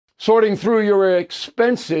Sorting through your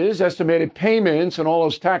expenses, estimated payments, and all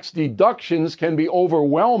those tax deductions can be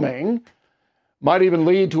overwhelming, might even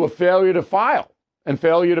lead to a failure to file and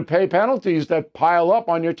failure to pay penalties that pile up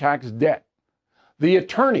on your tax debt. The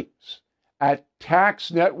attorneys at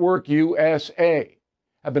Tax Network USA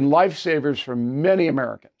have been lifesavers for many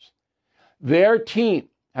Americans. Their team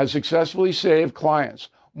has successfully saved clients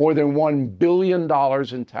more than $1 billion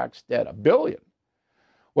in tax debt. $1 billion.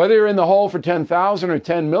 Whether you're in the hole for 10,000 or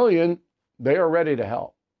 10 million, they are ready to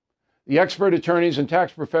help. The expert attorneys and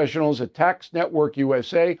tax professionals at Tax Network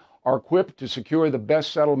USA are equipped to secure the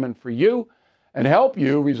best settlement for you and help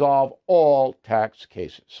you resolve all tax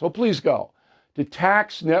cases. So please go to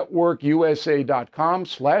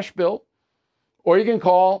taxnetworkusa.com/bill, or you can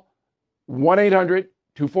call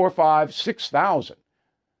 1-800-245-6000.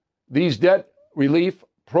 These debt relief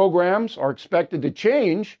programs are expected to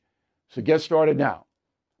change, so get started now.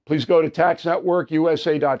 Please go to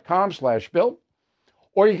taxnetworkusa.com/bill,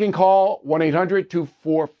 or you can call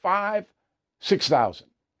 1-800-245-6000.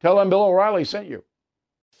 Tell them Bill O'Reilly sent you.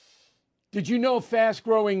 Did you know Fast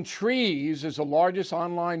Growing Trees is the largest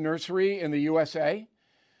online nursery in the USA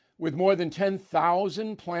with more than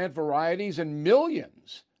 10,000 plant varieties and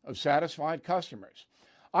millions of satisfied customers?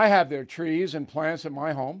 I have their trees and plants at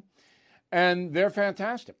my home, and they're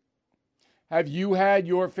fantastic. Have you had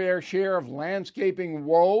your fair share of landscaping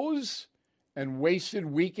woes and wasted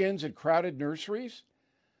weekends at crowded nurseries?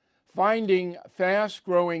 Finding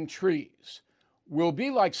fast-growing trees will be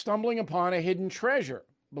like stumbling upon a hidden treasure,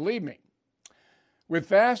 believe me. With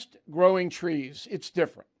fast-growing trees, it's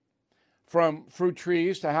different. From fruit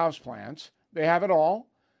trees to houseplants, they have it all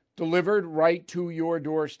delivered right to your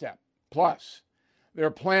doorstep. Plus,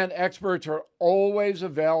 their plant experts are always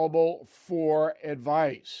available for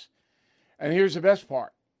advice. And here's the best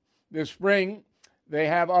part. This spring, they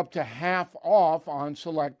have up to half off on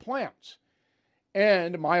select plants.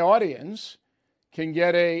 And my audience can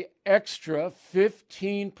get an extra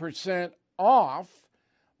 15% off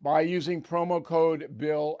by using promo code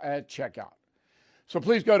BILL at checkout. So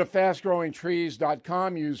please go to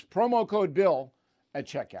fastgrowingtrees.com, use promo code BILL at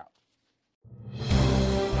checkout.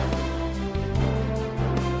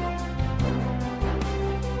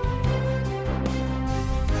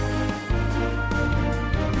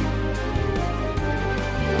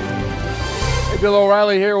 Bill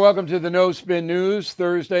O'Reilly here. Welcome to the No Spin News,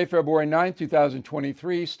 Thursday, February 9th,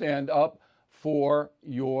 2023. Stand up for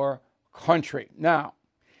your country. Now,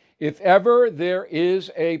 if ever there is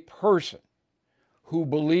a person who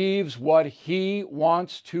believes what he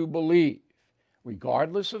wants to believe,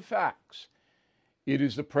 regardless of facts, it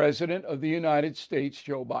is the President of the United States,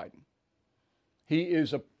 Joe Biden. He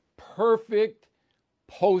is a perfect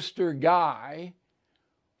poster guy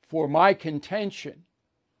for my contention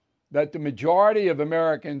that the majority of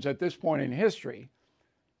Americans at this point in history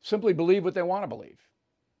simply believe what they want to believe.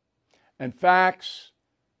 And facts,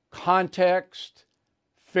 context,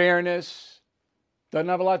 fairness doesn't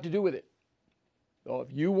have a lot to do with it. So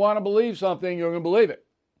if you want to believe something, you're going to believe it.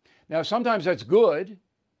 Now, sometimes that's good.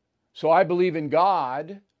 So I believe in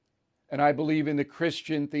God and I believe in the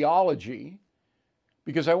Christian theology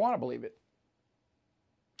because I want to believe it.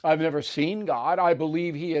 I've never seen God. I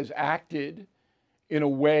believe he has acted in a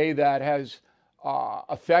way that has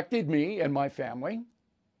affected me and my family.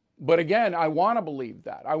 But again, I want to believe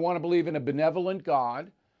that. I want to believe in a benevolent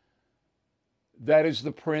God that is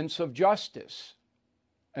the Prince of Justice,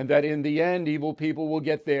 and that in the end, evil people will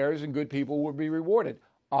get theirs and good people will be rewarded.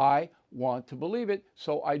 I want to believe it,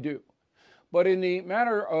 so I do. But in the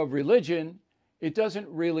matter of religion, it doesn't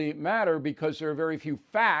really matter because there are very few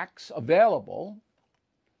facts available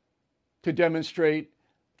to demonstrate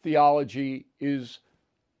theology is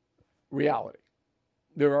reality.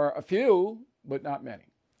 There are a few, but not many.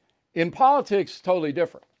 In politics, totally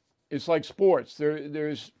different. It's like sports.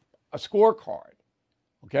 There's a scorecard,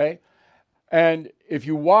 okay? And if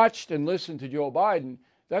you watched and listened to Joe Biden,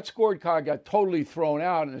 that scorecard got totally thrown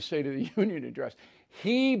out in the State of the Union address.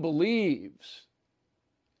 He believes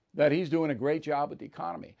that he's doing a great job with the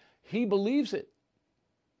economy. He believes it.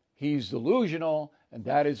 He's delusional, and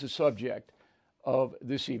that is the subject of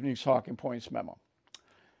this evening's Talking Points memo.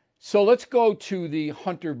 So let's go to the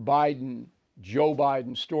Hunter Biden, Joe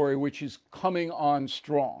Biden story, which is coming on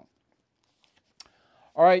strong.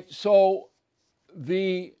 All right, so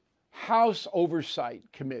the House Oversight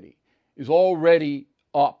Committee is already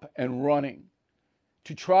up and running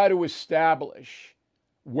to try to establish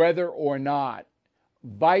whether or not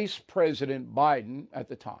Vice President Biden at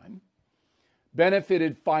the time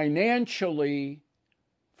benefited financially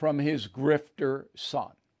from his grifter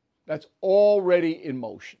son. That's already in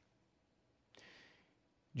motion.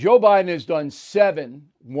 Joe Biden has done 7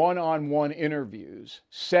 one-on-one interviews,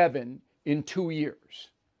 7 in 2 years.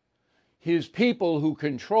 His people who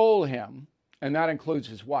control him, and that includes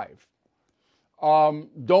his wife, don't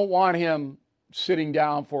want him sitting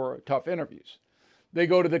down for tough interviews. They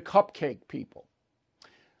go to the cupcake people.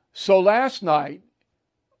 So last night,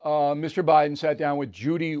 Mr. Biden sat down with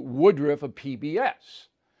Judy Woodruff of PBS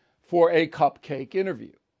for a cupcake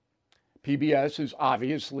interview. PBS is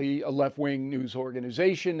obviously a left-wing news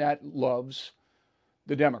organization that loves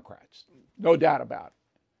the Democrats. No doubt about it.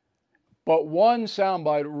 But one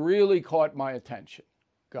soundbite really caught my attention.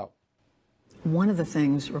 Go. One of the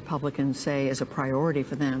things Republicans say is a priority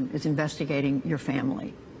for them is investigating your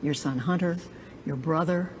family, your son Hunter, your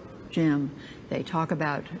brother Jim. They talk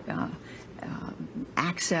about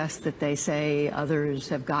access that they say others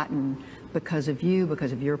have gotten because of you,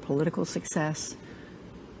 because of your political success.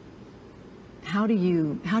 How do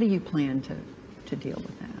you plan to deal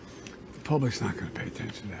with that? The public's not going to pay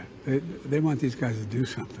attention to that. They want these guys to do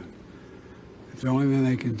something. If the only thing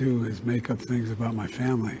they can do is make up things about my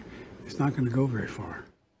family, it's not going to go very far.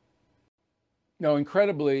 No,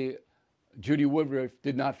 incredibly, Judy Woodruff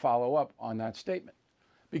did not follow up on that statement.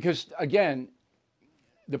 Because, again,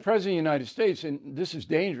 the President of the United States, and this is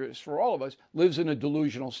dangerous for all of us, lives in a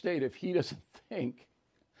delusional state if he doesn't think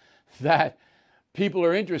that people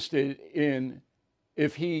are interested in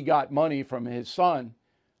if he got money from his son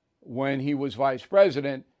when he was vice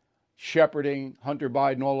president, shepherding Hunter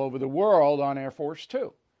Biden all over the world on Air Force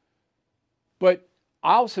Two. But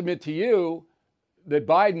I'll submit to you that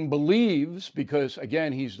Biden believes, because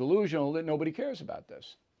again, he's delusional, that nobody cares about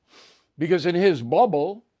this. Because in his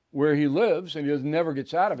bubble where he lives, and he never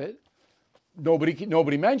gets out of it,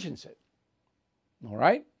 nobody mentions it. All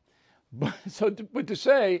right? But to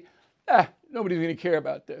say, nobody's going to care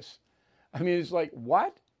about this. I mean, it's like,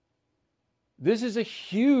 what? This is a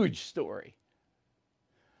huge story.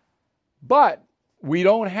 But we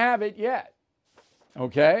don't have it yet.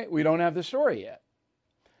 Okay? We don't have the story yet.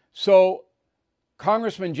 So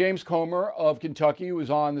Congressman James Comer of Kentucky, who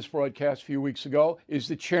was on this broadcast a few weeks ago, is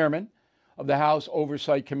the chairman of the House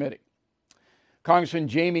Oversight Committee. Congressman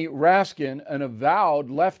Jamie Raskin, an avowed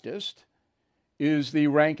leftist, is the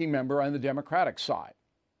ranking member on the Democratic side.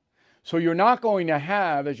 So you're not going to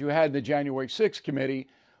have, as you had in the January 6th committee,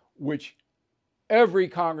 which every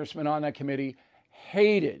congressman on that committee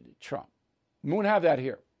hated Trump. You won't have that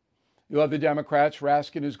here. You'll have the Democrats.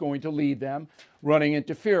 Raskin is going to lead them, running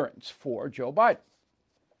interference for Joe Biden.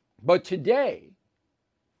 But today,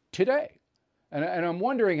 and I'm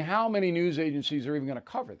wondering how many news agencies are even going to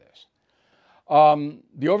cover this.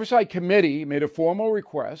 The Oversight Committee made a formal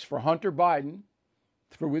request for Hunter Biden,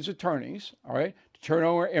 through his attorneys, all right, to turn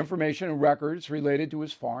over information and records related to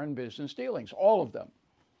his foreign business dealings, all of them.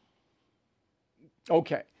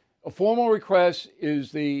 Okay, a formal request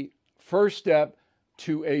is the first step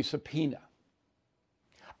to a subpoena.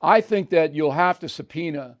 I think that you'll have to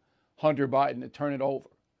subpoena Hunter Biden to turn it over.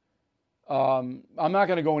 I'm not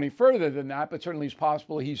going to go any further than that, but certainly it's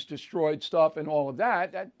possible he's destroyed stuff and all of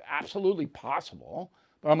that. That's absolutely possible,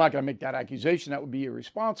 but I'm not going to make that accusation. That would be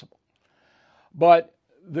irresponsible. But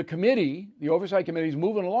the committee, the Oversight Committee, is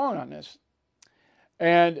moving along on this.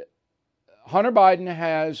 And Hunter Biden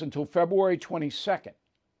has until February 22nd.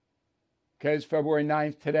 Okay, it's February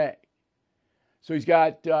 9th today. So he's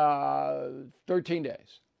got 13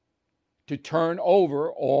 days to turn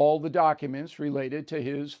over all the documents related to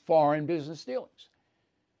his foreign business dealings.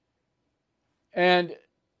 And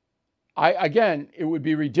again, it would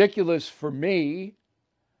be ridiculous for me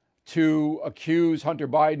to accuse Hunter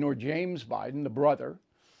Biden or James Biden, the brother,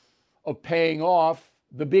 of paying off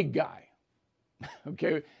the big guy.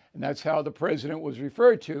 Okay, and that's how the president was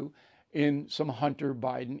referred to in some Hunter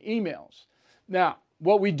Biden emails. Now,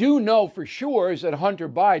 what we do know for sure is that Hunter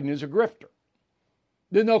Biden is a grifter.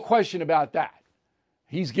 There's no question about that.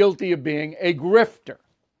 He's guilty of being a grifter.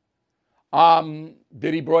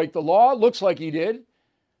 Did he break the law? Looks like he did,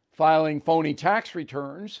 filing phony tax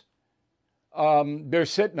returns. They're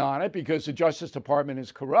sitting on it because the Justice Department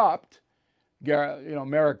is corrupt.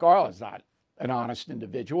 Merrick Garland's not an honest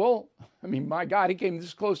individual. I mean, my God, he came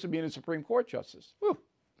this close to being a Supreme Court justice.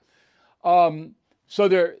 So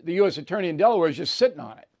the U.S. Attorney in Delaware is just sitting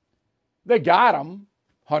on it. They got him,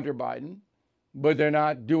 Hunter Biden, but they're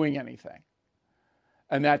not doing anything.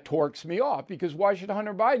 And that torques me off, because why should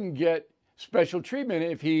Hunter Biden get special treatment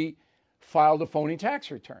if he filed a phony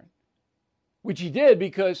tax return? Which he did,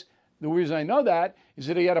 because the reason I know that is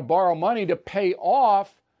that he had to borrow money to pay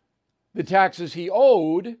off the taxes he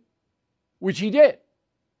owed, which he did.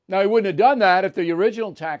 Now, he wouldn't have done that if the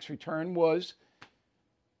original tax return was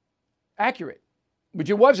accurate. which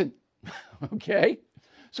it wasn't. Okay?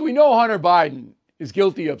 So we know Hunter Biden is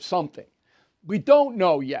guilty of something. We don't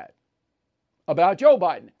know yet about Joe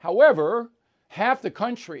Biden. However, half the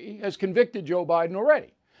country has convicted Joe Biden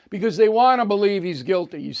already because they want to believe he's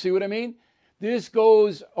guilty. You see what I mean? This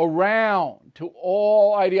goes around to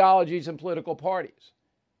all ideologies and political parties.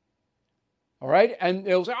 All right? And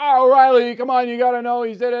they'll say, oh, O'Reilly, come on, you got to know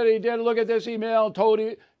he did it. He did. Look at this email,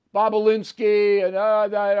 Tony Bobolinsky.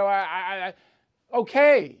 And,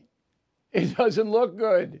 okay. It doesn't look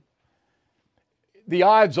good. The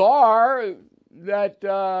odds are that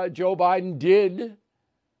Joe Biden did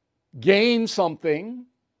gain something,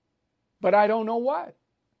 but I don't know what.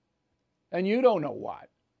 And you don't know what.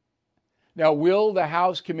 Now, will the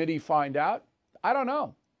House committee find out? I don't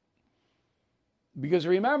know. Because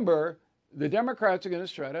remember, the Democrats are going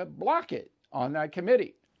to try to block it on that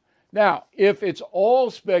committee. Now, if it's all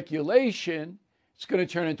speculation, it's going to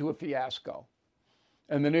turn into a fiasco.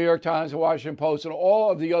 And the New York Times, the Washington Post, and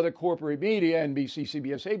all of the other corporate media, NBC,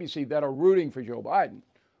 CBS, ABC, that are rooting for Joe Biden,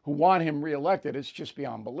 who want him reelected, it's just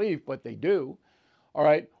beyond belief, but they do, all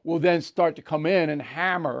right, will then start to come in and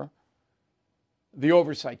hammer the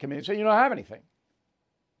Oversight Committee and say, you don't have anything.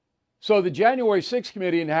 So the January 6th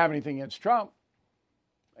committee didn't have anything against Trump.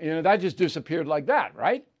 That just disappeared like that,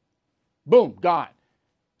 right? Boom, gone.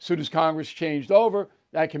 As soon as Congress changed over,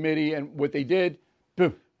 that committee and what they did,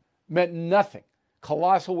 boom, meant nothing.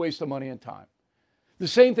 Colossal waste of money and time. The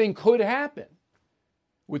same thing could happen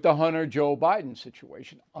with the Hunter Joe Biden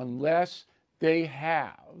situation unless they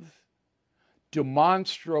have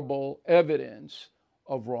demonstrable evidence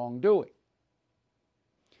of wrongdoing.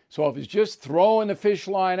 So if it's just throwing the fish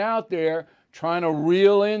line out there, trying to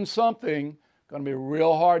reel in something, going to be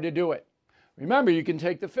real hard to do it. Remember, you can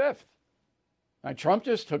take the fifth. Now, Trump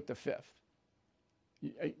just took the fifth.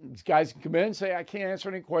 These guys can come in and say, I can't answer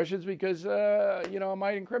any questions because, it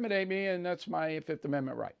might incriminate me, and that's my Fifth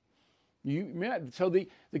Amendment right. So the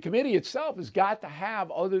committee itself has got to have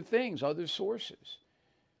other things, other sources,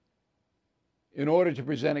 in order to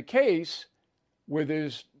present a case where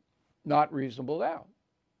there's not reasonable doubt.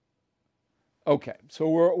 Okay, so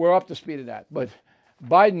we're up to speed of that. But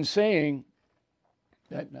Biden saying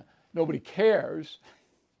that nobody cares,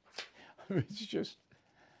 it's just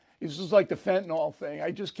like the fentanyl thing.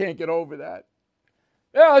 I just can't get over that.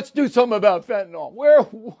 Yeah, let's do something about fentanyl. Where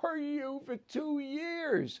were you for 2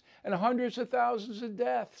 years and hundreds of thousands of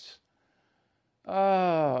deaths?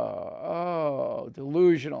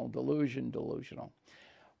 Delusional.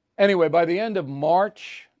 Anyway, by the end of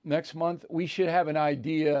March next month, we should have an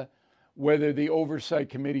idea whether the Oversight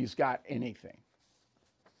Committee's got anything.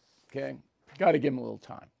 Okay? Got to give them a little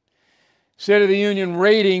time. State of the Union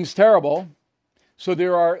ratings, terrible. So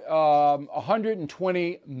there are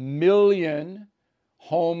 120 million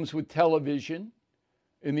homes with television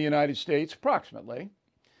in the United States, approximately.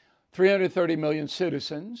 330 million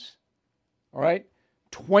citizens, all right?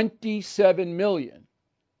 27 million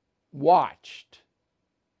watched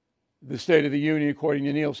the State of the Union according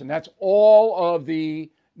to Nielsen. That's all of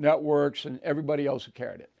the networks and everybody else who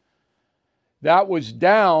carried it. That was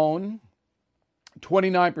down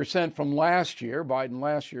 29% from last year, Biden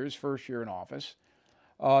last year, his first year in office,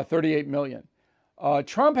 38 million.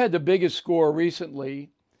 Trump had the biggest score recently.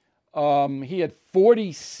 He had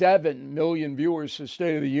 47 million viewers for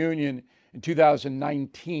State of the Union in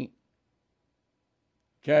 2019.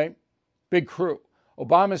 Okay? Big crew.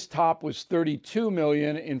 Obama's top was 32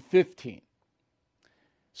 million in 15.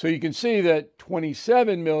 So you can see that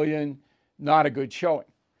 27 million, not a good showing.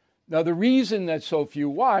 Now, the reason that so few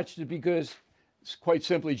watched is because, quite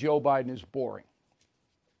simply, Joe Biden is boring.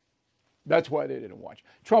 That's why they didn't watch.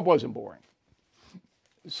 Trump wasn't boring.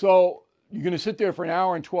 So you're going to sit there for an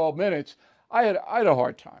hour and 12 minutes. I had a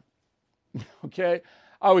hard time. Okay?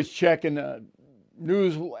 I was checking the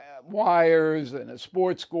news wires and the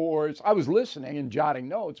sports scores. I was listening and jotting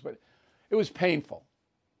notes, but it was painful.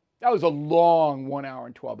 That was a long 1 hour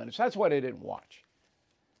and 12 minutes. That's why they didn't watch.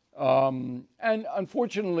 And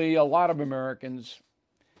unfortunately, a lot of Americans,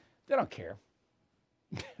 they don't care.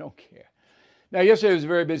 They don't care. Now, yesterday was a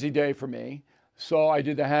very busy day for me. So I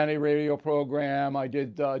did the Hannity radio program. I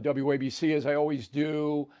did WABC, as I always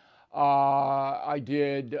do. I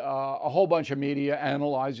did a whole bunch of media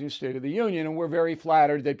analyzing the State of the Union, and we're very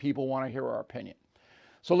flattered that people want to hear our opinion.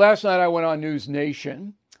 So last night I went on News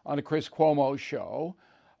Nation on the Chris Cuomo show.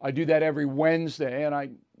 I do that every Wednesday,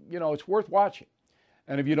 and it's worth watching.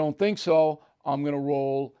 And if you don't think so, I'm going to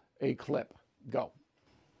roll a clip. Go.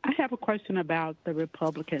 I have a question about the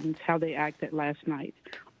Republicans, how they acted last night.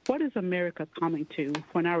 What is America coming to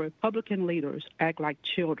when our Republican leaders act like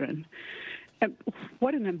children? And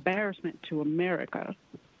what an embarrassment to America.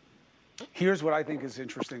 Here's what I think is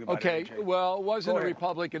interesting about it. Okay, well, it wasn't the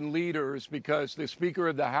Republican leaders because the Speaker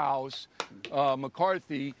of the House,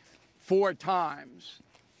 McCarthy, 4 times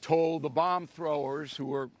told the bomb throwers who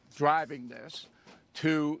were driving this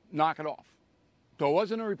to knock it off. So it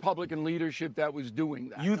wasn't a Republican leadership that was doing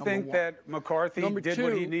that. You think that McCarthy did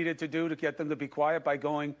what he two, needed to do to get them to be quiet by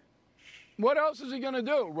going? What else is he going to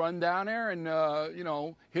do? Run down there and,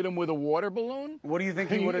 hit him with a water balloon? What do you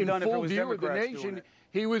think he would have done if it was In full view of the Democrats nation, doing it?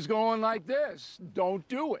 he was going like this. Don't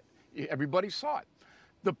do it. Everybody saw it.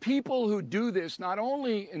 The people who do this, not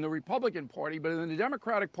only in the Republican Party, but in the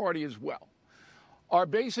Democratic Party as well, are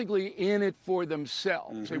basically in it for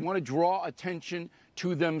themselves. Mm-hmm. They want to draw attention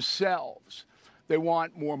to themselves. They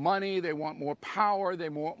want more money, they want more power, they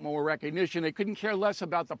want more recognition. They couldn't care less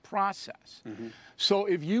about the process. Mm-hmm. So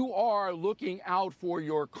if you are looking out for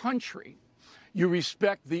your country, you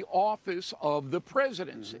respect the office of the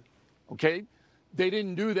presidency, okay? They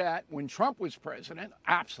didn't do that when Trump was president,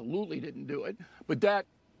 absolutely didn't do it, but that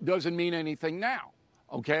doesn't mean anything now,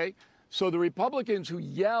 okay? So the Republicans who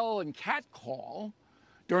yell and catcall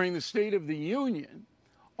during the State of the Union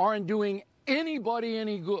aren't doing anybody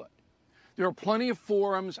any good. There are plenty of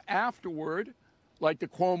forums afterward, like the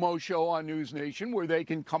Cuomo show on News Nation, where they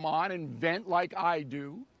can come on and vent like I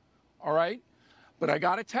do, all right? But I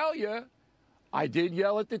got to tell you, I did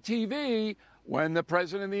yell at the TV when the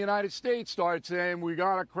President of the United States started saying, we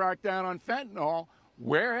got to crack down on fentanyl.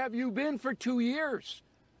 Where have you been for 2 years?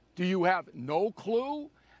 Do you have no clue?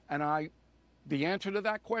 And the answer to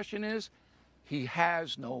that question is, he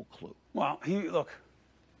has no clue. Well, look,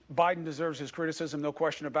 Biden deserves his criticism, no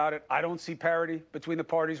question about it. I don't see parity between the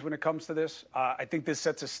parties when it comes to this. I think this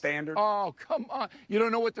sets a standard. Oh, come on. You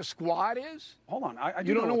don't know what the squad is? Hold on. I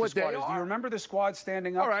You don't know what the squad they is. Do are? you remember the squad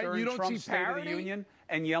standing up All right, during you don't Trump's see State of the parity? Union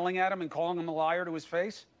and yelling at him and calling him a liar to his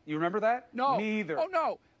face? You remember that? No. Me either. Oh,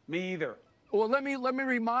 no. Me either. Well, let me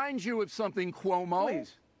remind you of something, Cuomo.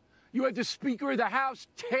 Please. You had the Speaker of the House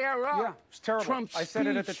tear up Yeah, it's terrible. Trump's I said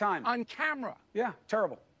it at the speech time. on camera. Yeah,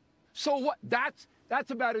 terrible. So what? That's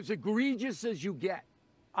about as egregious as you get.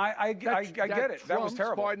 I get it. That was Trump's,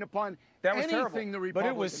 terrible. pardon upon That was anything terrible. the But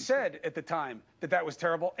Republicans it was said at the time that was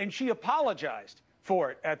terrible, and she apologized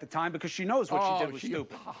for it at the time because she knows what she did was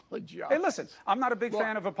stupid. Apologized. Hey, listen, I'm not a big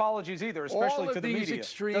fan of apologies either, especially all to of the these media.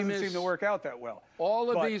 Doesn't seem to work out that well.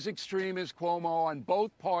 All of But these extremists, Cuomo, on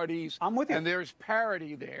both parties. I'm with you. And there's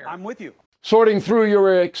parity there. I'm with you. Sorting through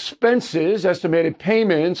your expenses, estimated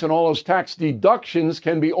payments, and all those tax deductions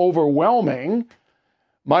can be overwhelming.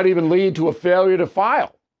 Might even lead to a failure to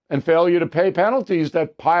file and failure to pay penalties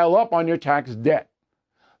that pile up on your tax debt.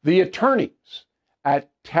 The attorneys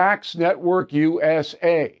at Tax Network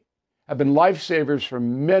USA have been lifesavers for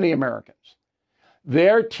many Americans.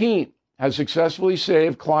 Their team has successfully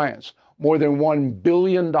saved clients more than $1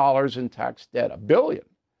 billion in tax debt. $1 billion.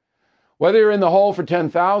 Whether you're in the hole for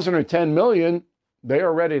 $10,000 or $10 million, they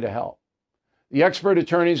are ready to help. The expert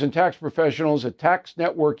attorneys and tax professionals at Tax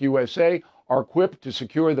Network USA are equipped to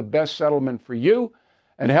secure the best settlement for you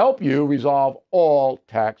and help you resolve all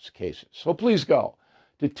tax cases. So please go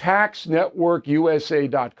to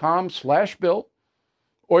taxnetworkusa.com/bill,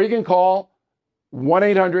 or you can call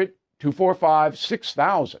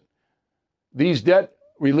 1-800-245-6000. These debt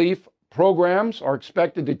relief programs are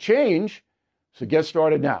expected to change, so get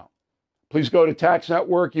started now. Please go to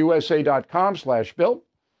taxnetworkusa.com/bill,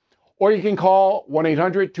 or you can call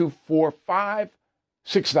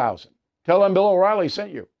 1-800-245-6000. Tell them Bill O'Reilly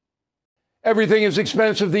sent you. Everything is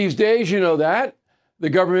expensive these days, you know that.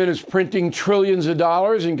 The government is printing trillions of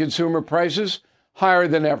dollars and consumer prices higher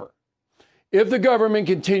than ever. If the government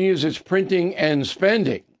continues its printing and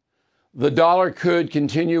spending, the dollar could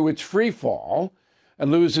continue its free fall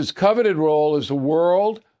and lose its coveted role as the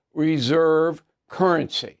world reserve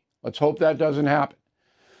currency. Let's hope that doesn't happen.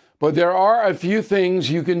 But there are a few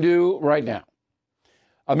things you can do right now.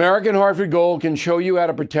 American Hartford Gold can show you how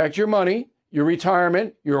to protect your money, your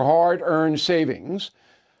retirement, your hard-earned savings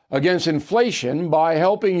against inflation by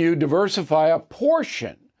helping you diversify a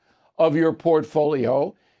portion of your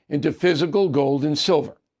portfolio into physical gold and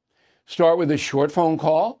silver. Start with a short phone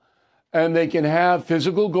call, and they can have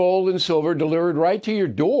physical gold and silver delivered right to your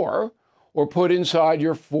door or put inside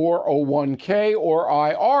your 401k or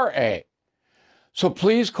IRA. So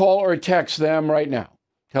please call or text them right now.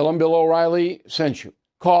 Tell them Bill O'Reilly sent you.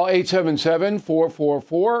 Call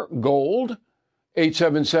 877-444-GOLD,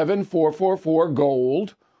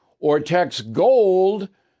 877-444-GOLD, or text GOLD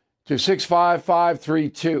to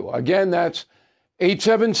 65532. Again, that's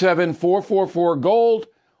 877-444-GOLD,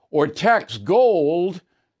 or text GOLD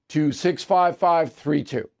to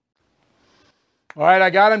 65532. All right, I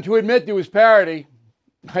got him to admit there was parity.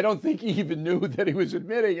 I don't think he even knew that he was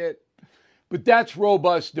admitting it. But that's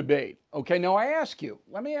robust debate. Okay, now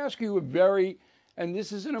let me ask you a very, and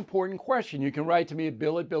this is an important question. You can write to me at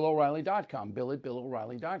bill@BillO'Reilly.com,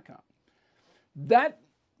 bill@BillO'Reilly.com. That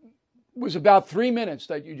was about 3 minutes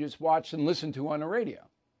that you just watched and listened to on the radio.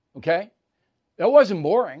 Okay? That wasn't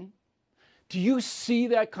boring. Do you see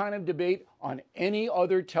that kind of debate on any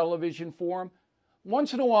other television forum?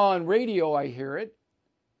 Once in a while on radio I hear it,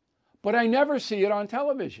 but I never see it on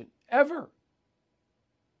television, ever.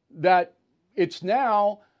 That it's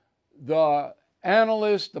now the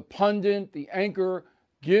analyst, the pundit, the anchor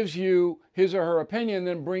gives you his or her opinion,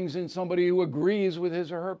 then brings in somebody who agrees with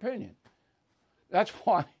his or her opinion. That's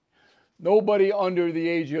why nobody under the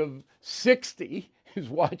age of 60 is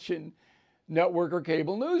watching network or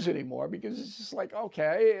cable news anymore, because it's just like,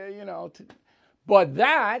 okay, you know. But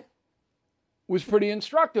that was pretty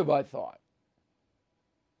instructive, I thought.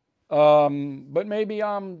 But maybe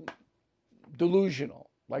I'm delusional,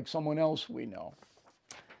 like someone else we know.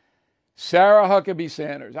 Sarah Huckabee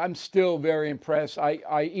Sanders. I'm still very impressed. I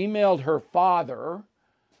emailed her father,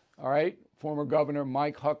 all right, former Governor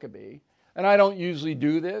Mike Huckabee, and I don't usually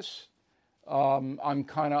do this. I'm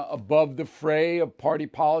kind of above the fray of party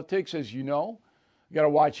politics, as you know. You got to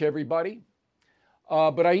watch everybody.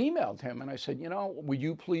 But I emailed him and I said, you know, would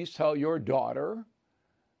you please tell your daughter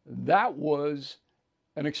that was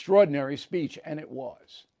an extraordinary speech? And it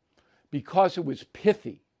was, because it was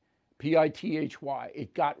pithy, P-I-T-H-Y.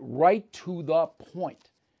 It got right to the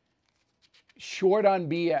point. Short on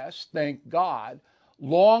BS, thank God.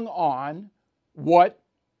 Long on what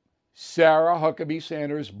Sarah Huckabee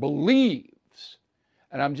Sanders believes.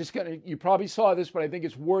 And I'm just going to, you probably saw this, but I think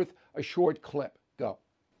it's worth a short clip. Go.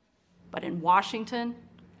 But in Washington,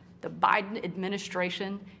 the Biden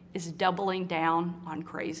administration is doubling down on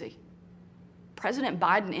crazy. President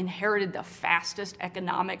Biden inherited the fastest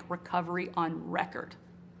economic recovery on record,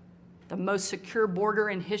 the most secure border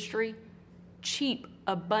in history, cheap,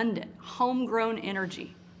 abundant, homegrown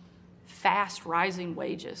energy, fast rising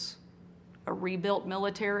wages, a rebuilt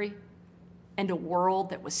military, and a world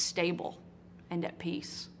that was stable and at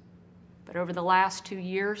peace. But over the last 2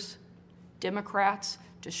 years, Democrats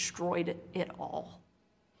destroyed it all.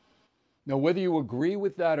 Now, whether you agree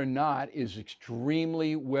with that or not is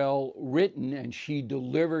extremely well written, and she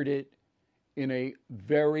delivered it in a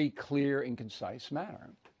very clear and concise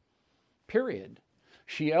manner. Period.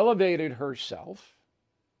 She elevated herself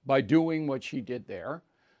by doing what she did there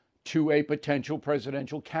to a potential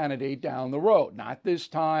presidential candidate down the road. Not this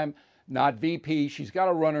time, not VP. She's got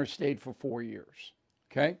to run her state for 4 years,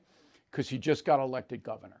 okay? Because she just got elected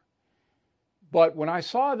governor. But when I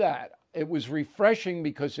saw that, it was refreshing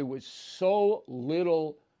because it was so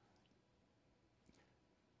little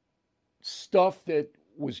stuff that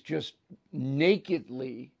was just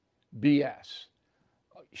nakedly BS.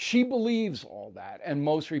 She believes all that, and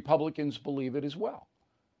most Republicans believe it as well.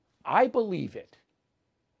 I believe it.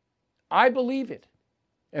 I believe it.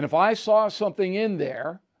 And if I saw something in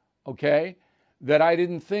there, okay, that I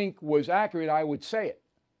didn't think was accurate, I would say it.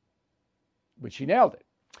 But she nailed it.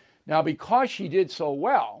 Now, because she did so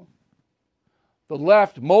well, the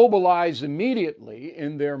left mobilized immediately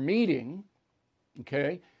in their meeting,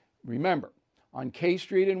 okay? Remember, on K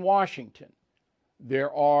Street in Washington,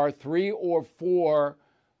 there are 3 or 4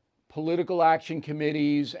 political action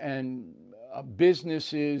committees and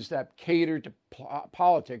businesses that cater to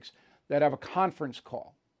politics that have a conference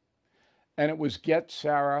call. And it was Get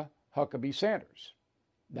Sarah Huckabee Sanders.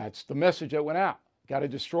 That's the message that went out. Got to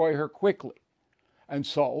destroy her quickly. And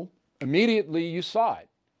so, immediately you saw it.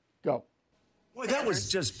 Go. Boy, that was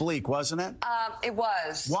just bleak, wasn't it? It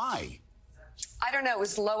was. Why? I don't know. It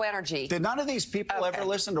was low energy. Did none of these people ever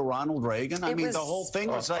listen to Ronald Reagan? I mean, the whole thing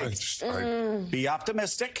was like, be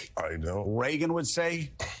optimistic. I know. Reagan would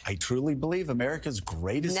say, I truly believe America's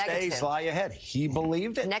greatest days lie ahead. He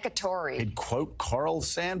believed it. Negatory. He'd quote Carl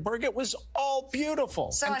Sandburg. It was all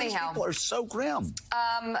beautiful. So and anyhow, these people are so grim.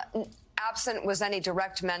 Absent was any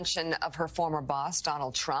direct mention of her former boss,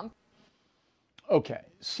 Donald Trump. Okay,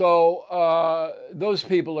 so those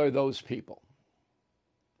people are those people.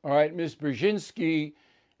 All right, Ms. Brzezinski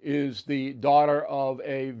is the daughter of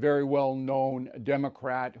a very well-known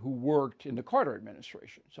Democrat who worked in the Carter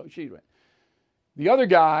administration. So she went. The other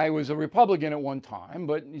guy was a Republican at one time,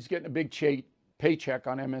 but he's getting a big paycheck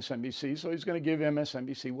on MSNBC, so he's going to give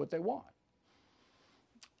MSNBC what they want.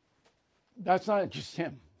 That's not just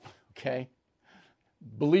him, okay?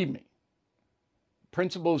 Believe me.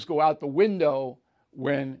 Principles go out the window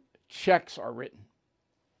when checks are written.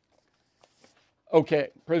 Okay,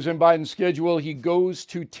 President Biden's schedule, he goes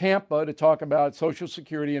to Tampa to talk about Social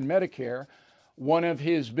Security and Medicare, one of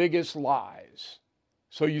his biggest lies.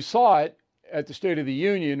 So you saw it at the State of the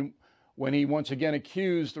Union when he once again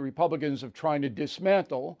accused the Republicans of trying to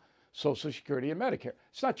dismantle Social Security and Medicare.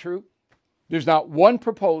 It's not true. There's not one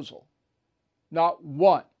proposal, not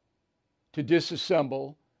one, to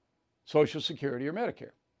disassemble Social Security or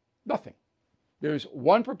Medicare. Nothing. There's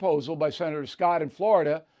one proposal by Senator Scott in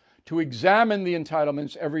Florida to examine the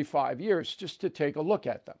entitlements every 5 years, just to take a look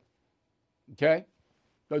at them. Okay?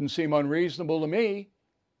 Doesn't seem unreasonable to me,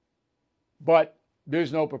 but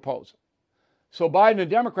there's no proposal. So Biden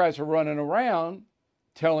and Democrats are running around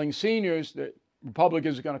telling seniors that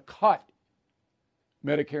Republicans are going to cut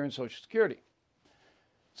Medicare and Social Security.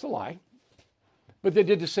 It's a lie. But they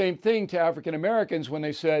did the same thing to African Americans when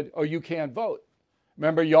they said, oh, you can't vote.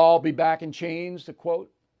 Remember, y'all be back in chains, to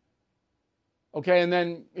quote? Okay, and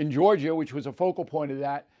then in Georgia, which was a focal point of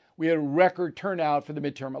that, we had a record turnout for the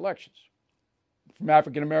midterm elections from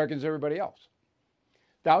African Americans, everybody else.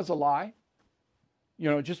 That was a lie. You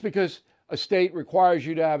know, just because a state requires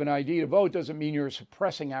you to have an ID to vote doesn't mean you're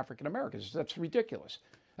suppressing African Americans. That's ridiculous.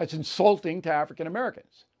 That's insulting to African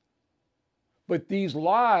Americans. But these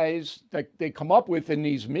lies that they come up with in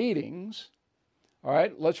these meetings, all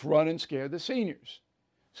right, let's run and scare the seniors.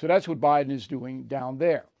 So that's what Biden is doing down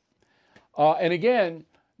there. And again,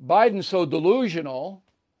 Biden's so delusional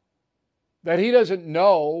that he doesn't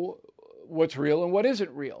know what's real and what isn't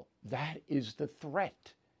real. That is the threat.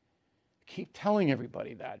 I keep telling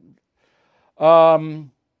everybody that.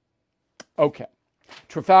 Okay.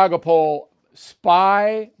 Trafalgar poll,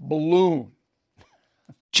 spy balloon.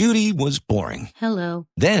 Judy was boring. Hello.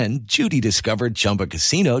 Then Judy discovered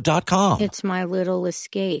ChumbaCasino.com. It's my little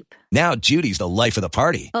escape. Now Judy's the life of the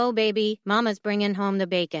party. Oh, baby, mama's bringing home the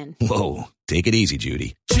bacon. Whoa, take it easy,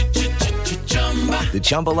 Judy. The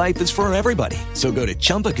Chumba life is for everybody. So go to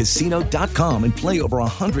ChumbaCasino.com and play over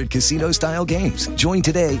 100 casino-style games. Join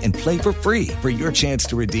today and play for free for your chance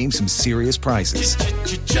to redeem some serious prizes.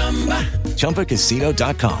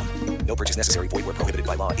 ChumbaCasino.com. No purchase necessary. Void where prohibited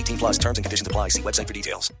by law. 18 plus terms and conditions apply. See website for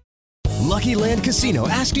details. Lucky Land Casino,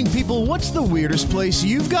 asking people, what's the weirdest place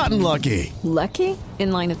you've gotten lucky? Lucky?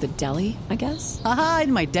 In line at the deli, I guess? Aha,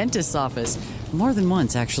 in my dentist's office. More than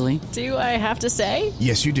once, actually. Do I have to say?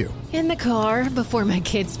 Yes, you do. In the car before my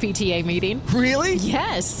kids' PTA meeting. Really?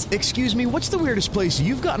 Yes. Excuse me, what's the weirdest place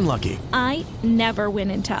you've gotten lucky? I never win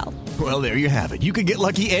and tell. Well, there you have it. You can get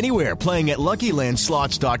lucky anywhere, playing at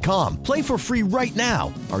LuckyLandSlots.com. Play for free right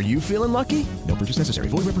now. Are you feeling lucky? No purchase necessary.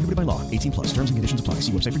 Void where prohibited by law. 18 plus. Terms and conditions apply.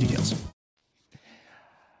 See website for details.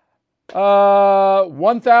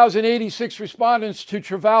 1,086 respondents to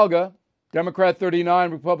Trafalgar. Democrat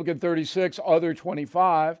 39, Republican 36, other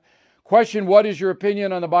 25. Question, what is your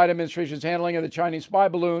opinion on the Biden administration's handling of the Chinese spy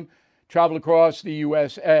balloon traveled across the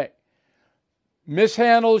USA?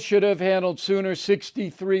 Mishandled, should have handled sooner,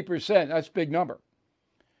 63%. That's a big number.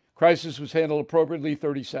 Crisis was handled appropriately,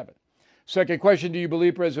 37. Second question, do you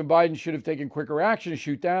believe President Biden should have taken quicker action to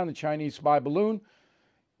shoot down the Chinese spy balloon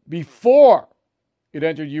before it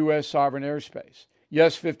entered U.S. sovereign airspace?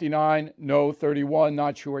 Yes, 59, no, 31,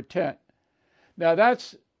 not sure, 10. Now,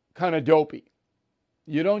 that's kind of dopey.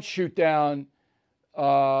 You don't shoot down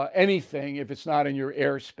anything if it's not in your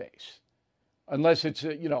airspace, unless it's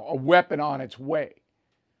a weapon on its way.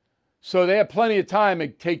 So they had plenty of time to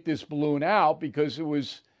take this balloon out because it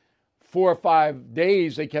was 4 or 5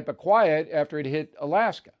 days they kept it quiet after it hit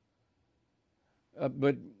Alaska.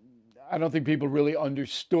 But I don't think people really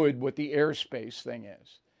understood what the airspace thing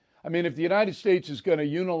is. I mean, if the United States is going to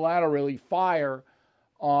unilaterally fire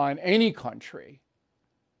on any country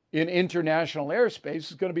in international airspace,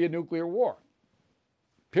 it's going to be a nuclear war.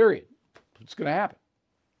 Period. It's going to happen.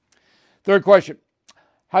 Third question.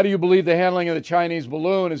 How do you believe the handling of the Chinese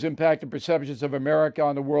balloon has impacted perceptions of America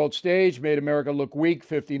on the world stage? Made America look weak,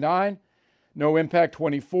 59. No impact,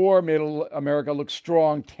 24. Made America look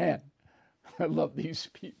strong, 10. I love these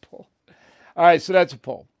people. All right, so that's a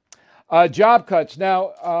poll. Job cuts.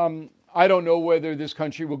 Now, I don't know whether this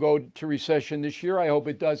country will go to recession this year. I hope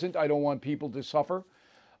it doesn't. I don't want people to suffer.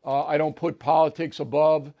 I don't put politics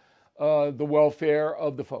above the welfare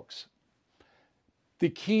of the folks. The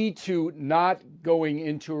key to not going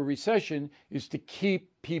into a recession is to keep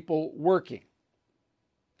people working.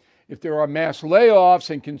 If there are mass layoffs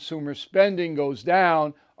and consumer spending goes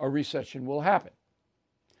down, a recession will happen.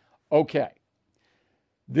 Okay.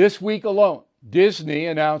 This week alone, Disney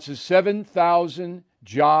announces 7,000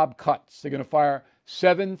 job cuts. They're going to fire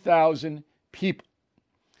 7,000 people.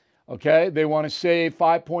 Okay, they want to save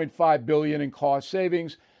 $5.5 billion in cost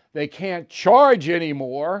savings. They can't charge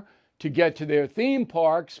anymore to get to their theme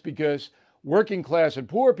parks because working class and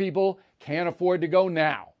poor people can't afford to go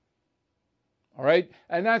now. All right?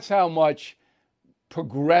 And that's how much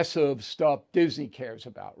progressive stuff Disney cares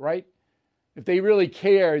about, right? If they really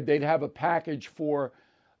cared, they'd have a package for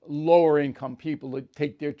lower income people to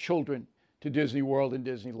take their children to Disney World and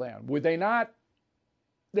Disneyland. Would they not?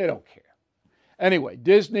 They don't care. Anyway,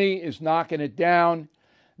 Disney is knocking it down.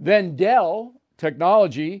 Then Dell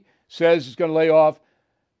Technology says it's going to lay off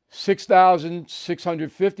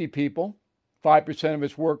 6,650 people, 5% of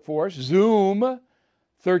its workforce. Zoom,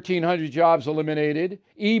 1,300 jobs eliminated.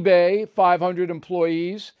 eBay, 500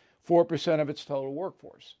 employees, 4% of its total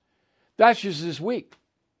workforce. That's just this week.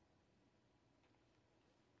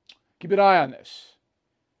 Keep an eye on this.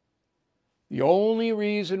 The only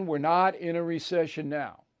reason we're not in a recession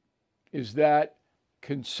now is that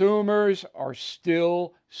consumers are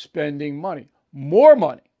still spending money, more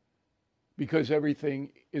money, because everything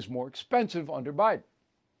is more expensive under Biden,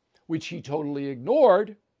 which he totally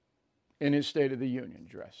ignored in his State of the Union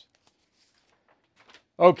address.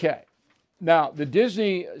 Okay, now the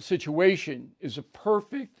Disney situation is a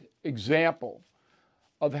perfect example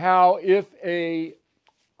of how if a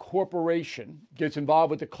corporation gets involved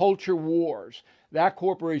with the culture wars, that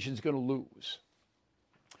corporation is going to lose.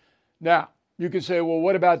 Now, you can say, well,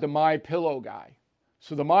 what about the MyPillow guy?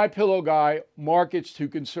 So the MyPillow guy markets to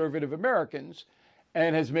conservative Americans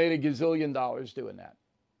and has made $1 gazillion doing that.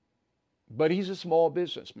 But he's a small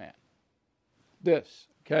businessman.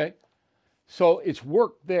 Okay? So it's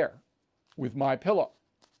worked there with MyPillow.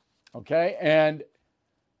 Okay? And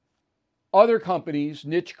other companies,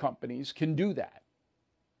 niche companies, can do that.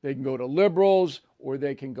 They can go to liberals or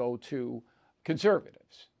they can go to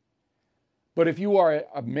conservatives. But if you are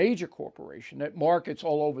a major corporation that markets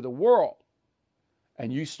all over the world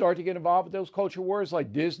and you start to get involved with those culture wars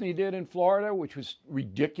like Disney did in Florida, which was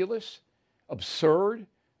ridiculous, absurd,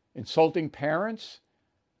 insulting parents.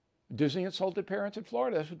 Disney insulted parents in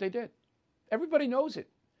Florida. That's what they did. Everybody knows it.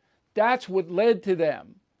 That's what led to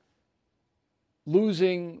them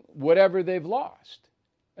losing whatever they've lost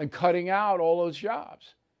and cutting out all those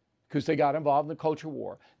jobs because they got involved in the culture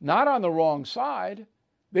war. Not on the wrong side.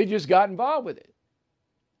 They just got involved with it.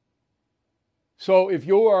 So if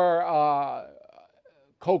you're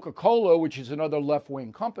Coca-Cola, which is another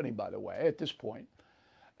left-wing company, by the way, at this point,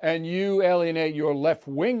 and you alienate your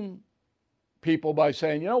left-wing people by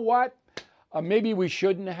saying, you know what, maybe we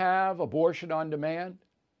shouldn't have abortion on demand.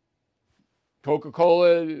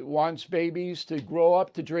 Coca-Cola wants babies to grow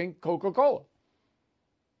up to drink Coca-Cola.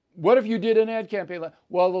 What if you did an ad campaign?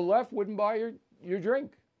 Well, the left wouldn't buy your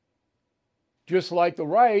drink. Just like the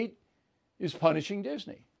right is punishing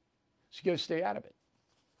Disney. So you got to stay out of it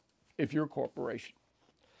if you're a corporation.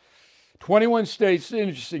 21 states,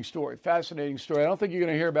 interesting story, fascinating story. I don't think you're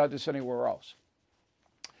going to hear about this anywhere else.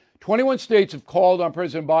 21 states have called on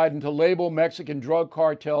President Biden to label Mexican drug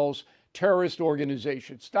cartels terrorist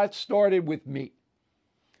organizations. That started with me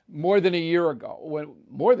more than a year ago,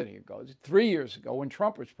 3 years ago when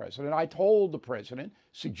Trump was president. I told the president,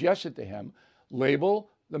 suggested to him,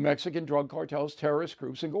 label the Mexican drug cartels terrorist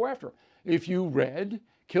groups and go after them. If you read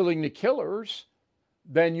Killing the Killers,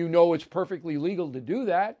 then you know it's perfectly legal to do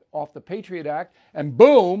that off the Patriot Act, and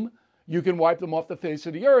boom, you can wipe them off the face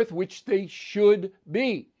of the earth, which they should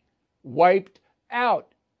be wiped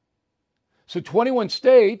out. So 21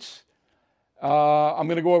 states, I'm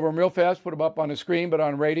going to go over them real fast, put them up on the screen, but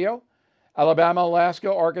on radio. Alabama,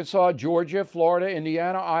 Alaska, Arkansas, Georgia, Florida,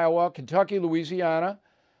 Indiana, Iowa, Kentucky, Louisiana,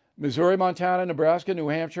 Missouri, Montana, Nebraska, New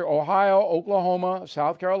Hampshire, Ohio, Oklahoma,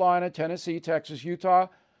 South Carolina, Tennessee, Texas, Utah,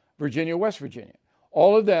 Virginia, West Virginia.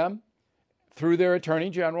 All of them, through their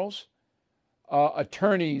attorneys general,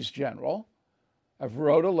 have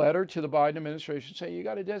wrote a letter to the Biden administration saying, you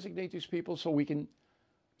got to designate these people so we can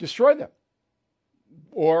destroy them.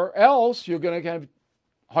 Or else you're going to have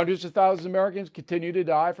hundreds of thousands of Americans continue to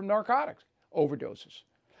die from narcotics overdoses.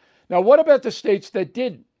 Now, what about the states that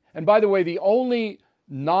didn't? And by the way, the only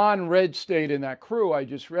non-red state in that crew I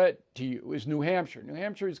just read to you is New Hampshire. New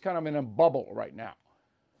Hampshire is kind of in a bubble right now.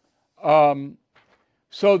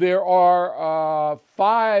 So there are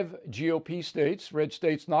 5 GOP states, red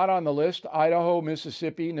states not on the list: Idaho,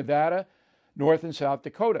 Mississippi, Nevada, North and South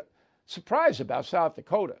Dakota. Surprised about South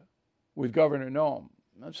Dakota with Governor Noem.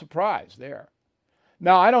 I'm surprised there.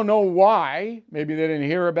 Now, I don't know why. Maybe they didn't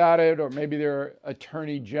hear about it, or maybe their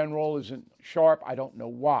attorney general isn't sharp. I don't know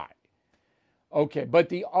why. Okay, but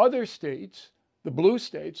the other states, the blue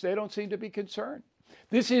states, they don't seem to be concerned.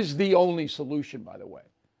 This is the only solution, by the way.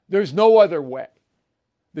 There's no other way.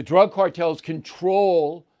 The drug cartels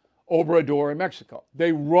control Obrador in Mexico.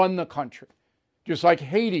 They run the country. Just like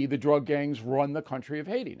Haiti, the drug gangs run the country of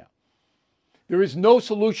Haiti now. There is no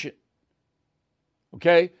solution,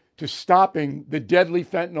 okay, to stopping the deadly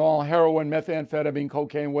fentanyl, heroin, methamphetamine,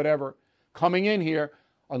 cocaine, whatever, coming in here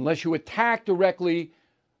unless you attack directly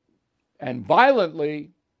and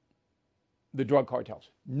violently the drug cartels.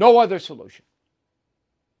 No other solution.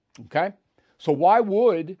 Okay? So why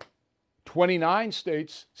would 29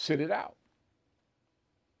 states sit it out?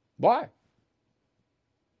 Why?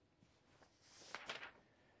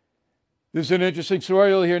 This is an interesting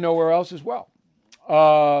story you'll hear nowhere else as well.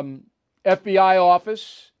 FBI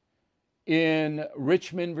office in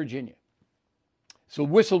Richmond, Virginia. So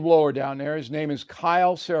whistleblower down there. His name is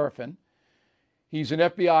Kyle Seraphin. He's an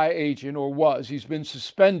FBI agent, or was. He's been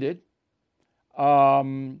suspended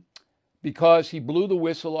because he blew the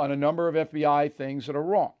whistle on a number of FBI things that are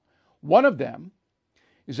wrong. One of them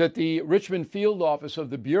is that the Richmond field office of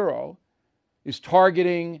the Bureau is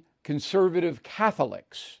targeting conservative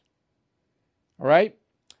Catholics, all right,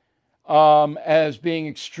 as being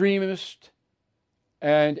extremist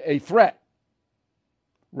and a threat.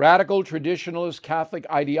 Radical traditionalist Catholic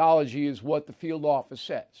ideology is what the field office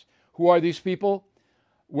says. Who are these people?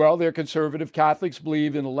 Well, they're conservative Catholics,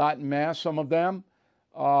 believe in the Latin Mass, some of them,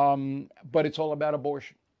 but it's all about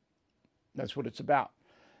abortion. That's what it's about.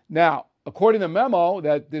 Now, according to the memo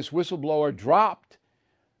that this whistleblower dropped,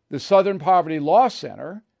 the Southern Poverty Law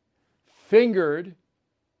Center fingered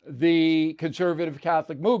the conservative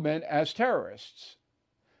Catholic movement as terrorists.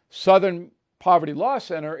 Southern Poverty Law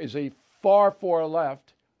Center is a far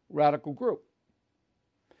left radical group.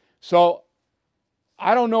 So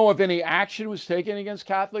I don't know if any action was taken against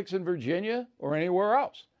Catholics in Virginia or anywhere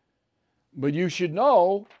else. But you should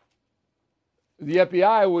know the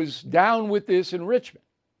FBI was down with this in Richmond.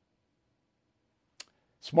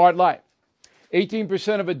 Smart Life.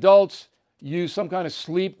 18% of adults use some kind of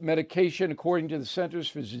sleep medication according to the Centers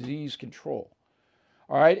for Disease Control.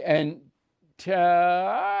 All right, and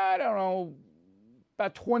I don't know,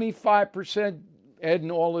 about 25%,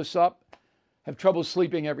 adding all this up, have trouble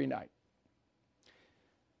sleeping every night.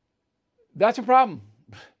 That's a problem.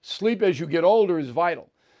 Sleep as you get older is vital.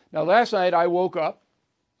 Now, last night I woke up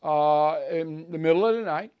in the middle of the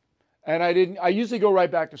night, and I usually go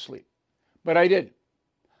right back to sleep, but I didn't.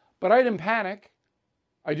 But I didn't panic.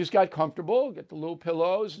 I just got comfortable, get the little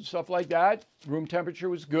pillows and stuff like that. Room temperature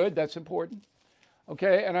was good. That's important.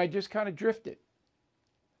 Okay, and I just kind of drifted.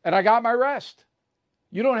 And I got my rest.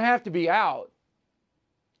 You don't have to be out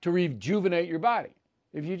to rejuvenate your body.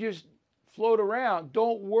 If you just float around,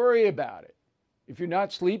 don't worry about it. If you're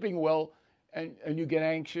not sleeping well and you get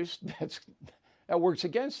anxious, that works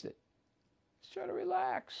against it. Just try to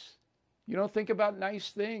relax. You don't think about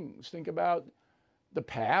nice things. Think about the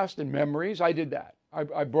past and memories. I did that.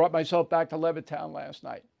 I brought myself back to Levittown last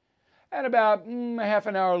night. And about half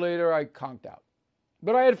an hour later, I conked out.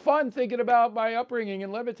 But I had fun thinking about my upbringing in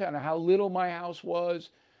Levittown and how little my house was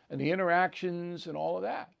and the interactions and all of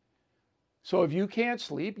that. So if you can't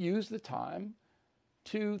sleep, use the time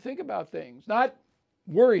to think about things, not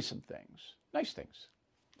worrisome things, nice things.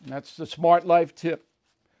 And that's the Smart Life tip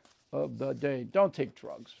of the day. Don't take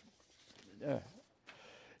drugs.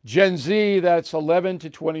 Gen Z, that's 11 to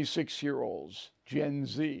 26-year-olds. Gen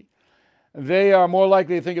Z. They are more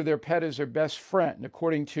likely to think of their pet as their best friend,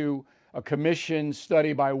 according to a commissioned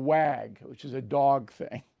study by WAG, which is a dog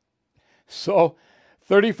thing. So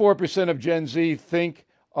 34% of Gen Z think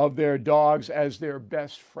of their dogs as their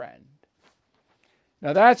best friend.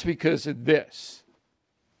 Now that's because of this.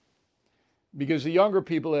 Because the younger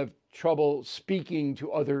people have trouble speaking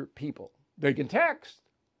to other people. They can text,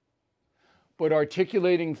 but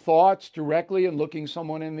articulating thoughts directly and looking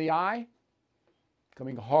someone in the eye,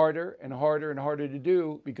 becoming harder and harder and harder to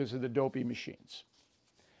do because of the dopey machines.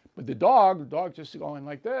 But the dog just going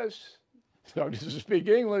like this. The dog doesn't speak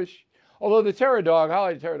English. Although the terror dog,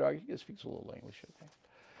 Holly the terror dog, he speaks a little English. Okay.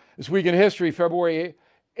 This week in history, February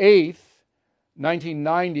 8th,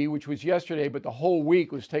 1990, which was yesterday, but the whole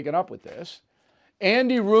week was taken up with this.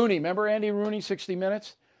 Andy Rooney, remember Andy Rooney, 60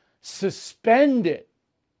 Minutes? Suspended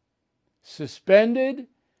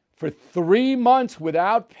for 3 months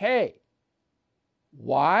without pay.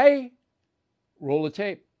 Why? Roll the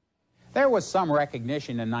tape. There was some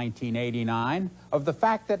recognition in 1989 of the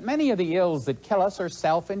fact that many of the ills that kill us are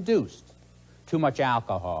self-induced. Too much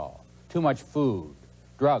alcohol, too much food,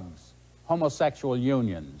 drugs, homosexual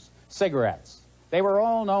unions, cigarettes. They were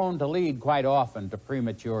all known to lead quite often to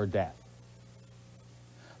premature death.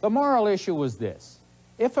 The moral issue was this.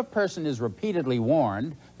 If a person is repeatedly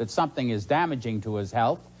warned that something is damaging to his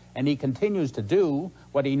health and he continues to do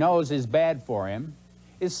what he knows is bad for him,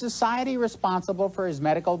 is society responsible for his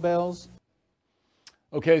medical bills?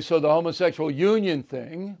 Okay, so the homosexual union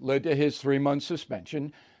thing led to his 3-month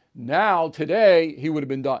suspension. Now, today, he would have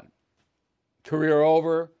been done. Career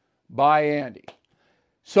over, bye Andy.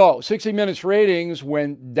 So 60 Minutes ratings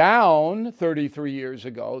went down 33 years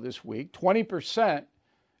ago this week, 20%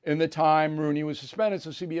 in the time Rooney was suspended. So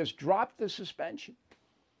CBS dropped the suspension.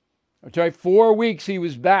 Okay, 4 weeks he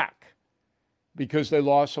was back because they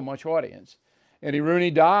lost so much audience. Andy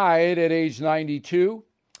Rooney died at age 92.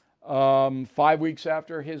 5 weeks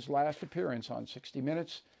after his last appearance on 60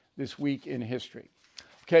 Minutes this week in history.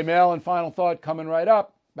 Okay, Mel, and final thought coming right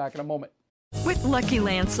up. Back in a moment. With Lucky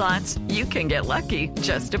Land Slots, you can get lucky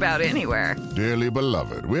just about anywhere. Dearly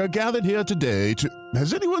beloved, we are gathered here today to...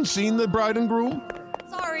 Has anyone seen the bride and groom?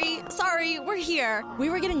 Sorry, we're here. We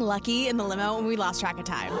were getting lucky in the limo and we lost track of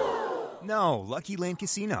time. No, Lucky Land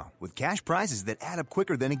Casino, with cash prizes that add up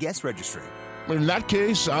quicker than a guest registry. In that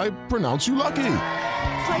case, I pronounce you lucky.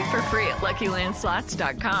 Play for free at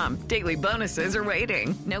LuckyLandSlots.com. Daily bonuses are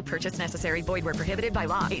waiting. No purchase necessary. Void where prohibited by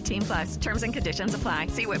law. 18+. Terms and conditions apply.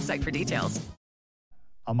 See website for details.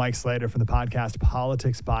 I'm Mike Slater from the podcast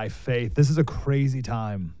Politics by Faith. This is a crazy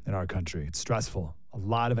time in our country. It's stressful, a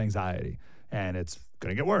lot of anxiety, and it's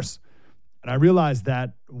going to get worse. And I realized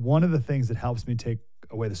that one of the things that helps me take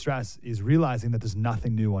away the stress is realizing that there's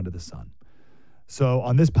nothing new under the sun. So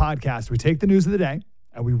on this podcast, we take the news of the day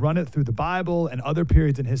and we run it through the Bible and other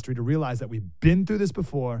periods in history to realize that we've been through this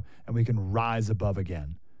before and we can rise above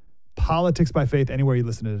again. Politics by Faith, anywhere you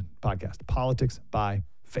listen to the podcast. Politics by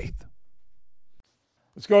Faith.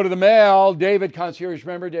 Let's go to the mail. David, concierge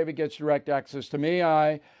member. David gets direct access to me.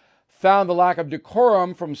 I found the lack of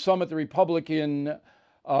decorum from some of the Republican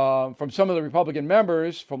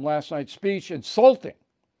members from last night's speech insulting.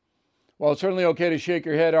 While it's certainly okay to shake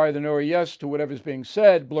your head either no or yes to whatever's being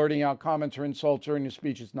said, blurting out comments or insults during the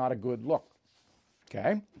speech is not a good look.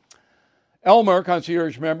 Okay? Elmer,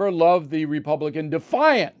 concierge member, loved the Republican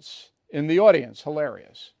defiance in the audience.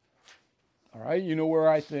 Hilarious. All right, you know where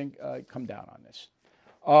I think, come down on this.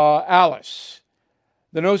 Alice,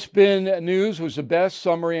 the No Spin News was the best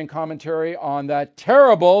summary and commentary on that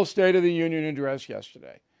terrible State of the Union address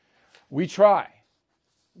yesterday. We try.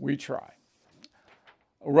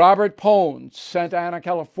 Robert Pones, Santa Ana,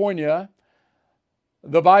 California.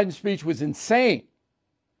 The Biden speech was insane.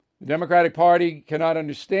 The Democratic Party cannot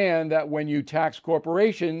understand that when you tax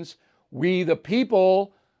corporations, we, the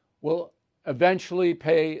people, will eventually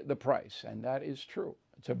pay the price. And that is true.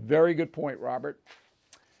 It's a very good point, Robert.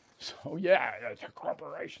 So, yeah, it's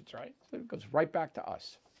corporations, right? It goes right back to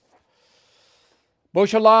us.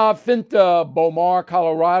 Boshalav Finta, Bomar,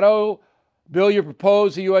 Colorado. Bill, you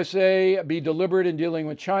propose the USA be deliberate in dealing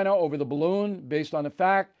with China over the balloon based on the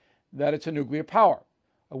fact that it's a nuclear power.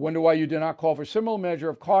 I wonder why you did not call for a similar measure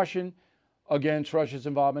of caution against Russia's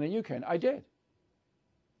involvement in Ukraine. I did.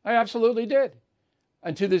 I absolutely did.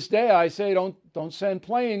 And to this day, I say don't send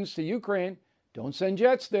planes to Ukraine. Don't send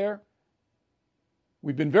jets there.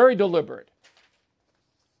 We've been very deliberate.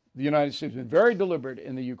 The United States has been very deliberate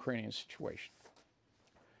in the Ukrainian situation.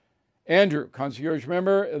 Andrew, concierge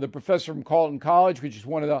member, the professor from Carleton College, which is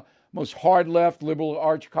one of the most hard-left liberal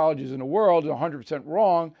arts colleges in the world, is 100%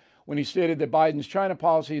 wrong when he stated that Biden's China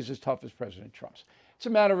policy is as tough as President Trump's. It's a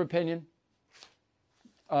matter of opinion.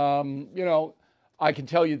 I can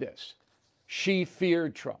tell you this. She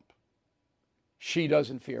feared Trump. She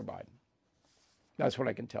doesn't fear Biden. That's what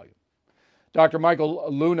I can tell you. Dr.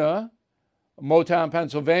 Michael Luna, Motown,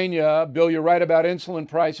 Pennsylvania. Bill, you're right about insulin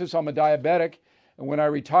prices. I'm a diabetic. And when I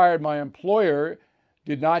retired, my employer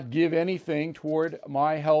did not give anything toward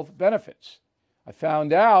my health benefits. I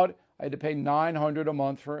found out I had to pay $900 a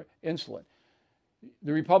month for insulin.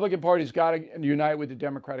 The Republican Party's got to unite with the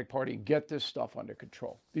Democratic Party and get this stuff under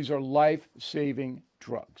control. These are life-saving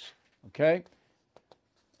drugs, okay?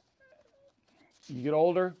 You get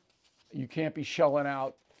older, you can't be shelling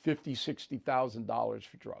out $50,000, $60,000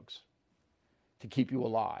 for drugs to keep you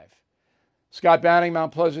alive. Scott Banning,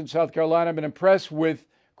 Mount Pleasant, South Carolina. I've been impressed with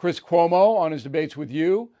Chris Cuomo on his debates with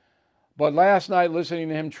you. But last night, listening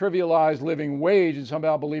to him trivialize living wage and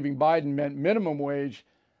somehow believing Biden meant minimum wage,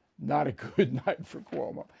 not a good night for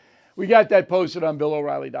Cuomo. We got that posted on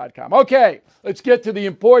BillO'Reilly.com. Okay, let's get to the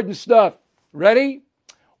important stuff. Ready?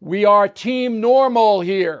 We are Team Normal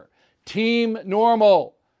here. Team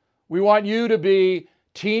Normal. We want you to be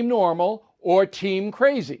Team Normal or Team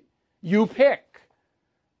Crazy. You pick.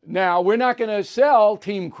 Now, we're not going to sell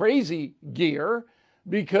Team Crazy gear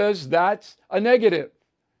because that's a negative.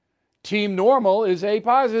 Team Normal is a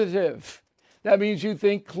positive. That means you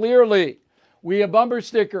think clearly. We have bumper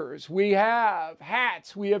stickers. We have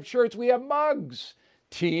hats. We have shirts. We have mugs.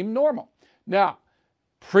 Team Normal. Now,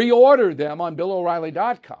 pre-order them on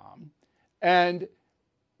BillO'Reilly.com, and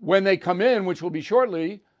when they come in, which will be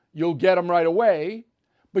shortly, you'll get them right away,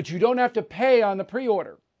 but you don't have to pay on the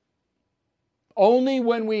pre-order. Only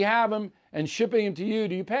when we have them and shipping them to you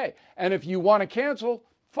do you pay. And if you want to cancel,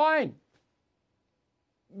 fine.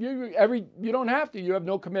 You don't have to. You have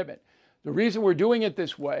no commitment. The reason we're doing it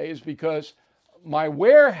this way is because my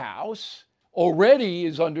warehouse already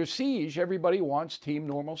is under siege. Everybody wants Team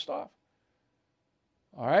Normal stuff.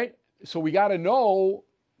 All right? So we got to know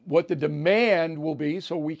what the demand will be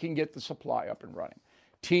so we can get the supply up and running.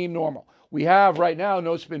 Team Normal. We have right now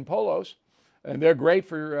No Spin Polos, and they're great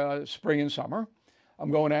for spring and summer. I'm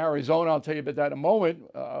going to Arizona. I'll tell you about that in a moment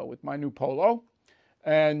with my new polo.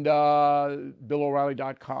 And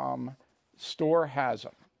BillO'Reilly.com store has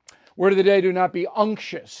them. Word of the day, do not be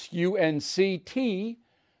unctuous. U-N-C-T-U-O-U-S.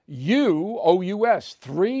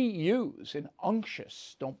 3 U's in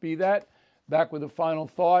unctuous. Don't be that. Back with a final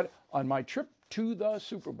thought on my trip to the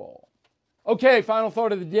Super Bowl. Okay, final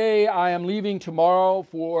thought of the day. I am leaving tomorrow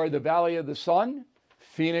for the Valley of the Sun,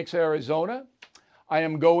 Phoenix, Arizona. I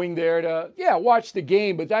am going there to, watch the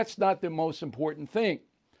game, but that's not the most important thing.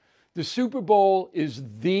 The Super Bowl is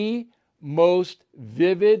the most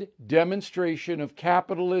vivid demonstration of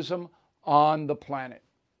capitalism on the planet.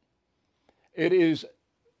 It is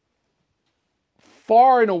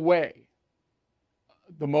far and away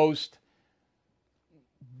the most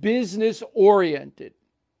business-oriented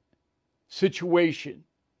situation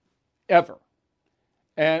ever.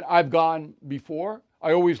 And I've gone before.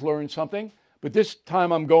 I always learn something. But this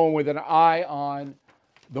time I'm going with an eye on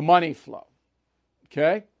the money flow.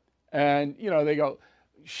 Okay? And, they go,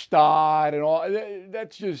 Stad and all.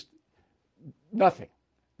 That's just nothing.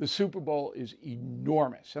 The Super Bowl is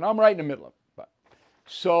enormous. And I'm right in the middle of it.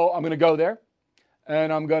 So I'm going to go there.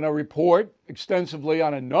 And I'm going to report extensively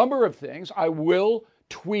on a number of things. I will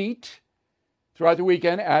tweet throughout the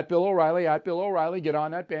weekend at Bill O'Reilly, get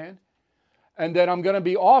on that band. And then I'm going to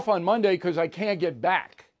be off on Monday because I can't get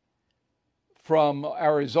back from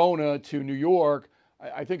Arizona to New York.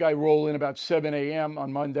 I think I roll in about 7 a.m.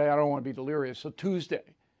 on Monday. I don't want to be delirious. So Tuesday,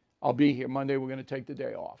 I'll be here. Monday, we're going to take the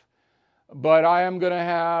day off. But I am going to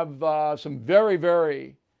have some very,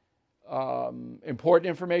 very important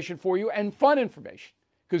information for you and fun information.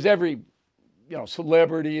 Because every,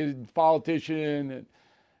 celebrity and politician, and,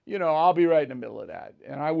 I'll be right in the middle of that.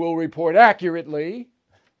 And I will report accurately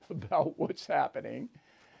about what's happening.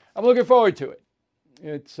 I'm looking forward to it.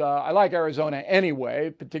 I like Arizona anyway,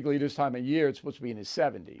 particularly this time of year. It's supposed to be in the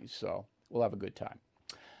 70s, so we'll have a good time.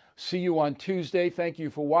 See you on Tuesday. Thank you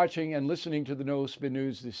for watching and listening to the No Spin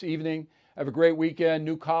News this evening. Have a great weekend.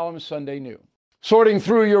 New column Sunday noon. Sorting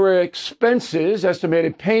through your expenses,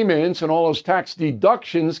 estimated payments, and all those tax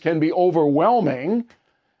deductions can be overwhelming.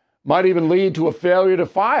 Might even lead to a failure to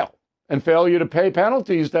file and failure to pay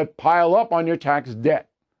penalties that pile up on your tax debt.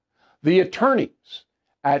 The attorneys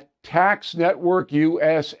at Tax Network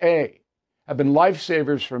USA have been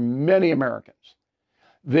lifesavers for many Americans.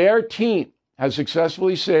 Their team has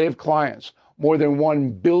successfully saved clients more than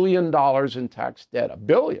 $1 billion in tax debt. $1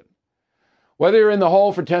 billion. Whether you're in the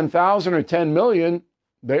hole for $10,000 or $10 million,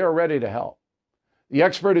 they are ready to help. The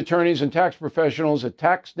expert attorneys and tax professionals at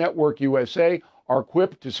Tax Network USA are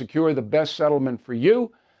equipped to secure the best settlement for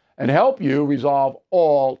you and help you resolve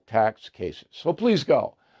all tax cases. So please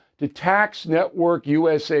go to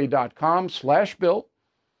taxnetworkusa.com/bill,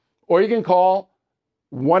 or you can call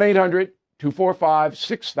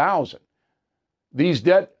 1-800-245-6000. These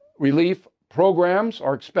debt relief programs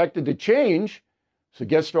are expected to change, so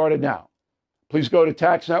get started now. Please go to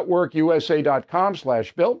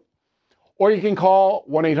taxnetworkusa.com/bill, or you can call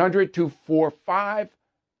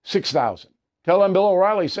 1-800-245-6000. Tell them Bill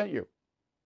O'Reilly sent you.